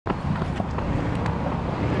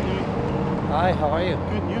Hi, how are you?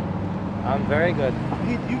 Good, and you? I'm very good.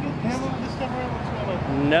 Hey, do you get Pamela this time around? What's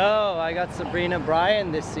going on? No, I got Sabrina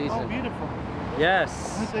Bryan this season. Oh, beautiful.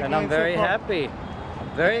 Yes, How's that and going I'm very so far? happy.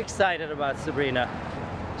 Very excited about Sabrina.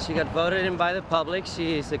 She got voted in by the public.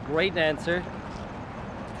 She's a great dancer.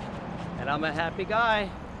 And I'm a happy guy.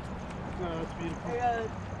 No, that's beautiful. Hey,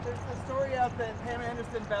 there's the story out that Pam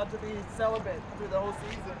Anderson vowed to be celibate through the whole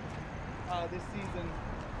season, this season.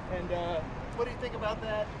 And what do you think about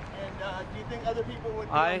that? And do you think other people would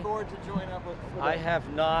be on board to join up with I that?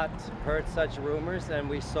 have not heard such rumors, and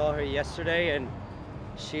we saw her yesterday, and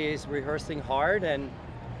she is rehearsing hard, and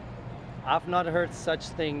I've not heard such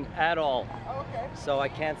thing at all. Oh, okay. So I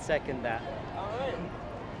can't second that. All right.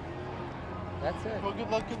 That's it. Well,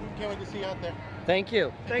 good luck and can't wait to see you out there. Thank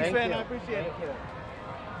you. Thanks, Thank man. you. I appreciate it. Thank you.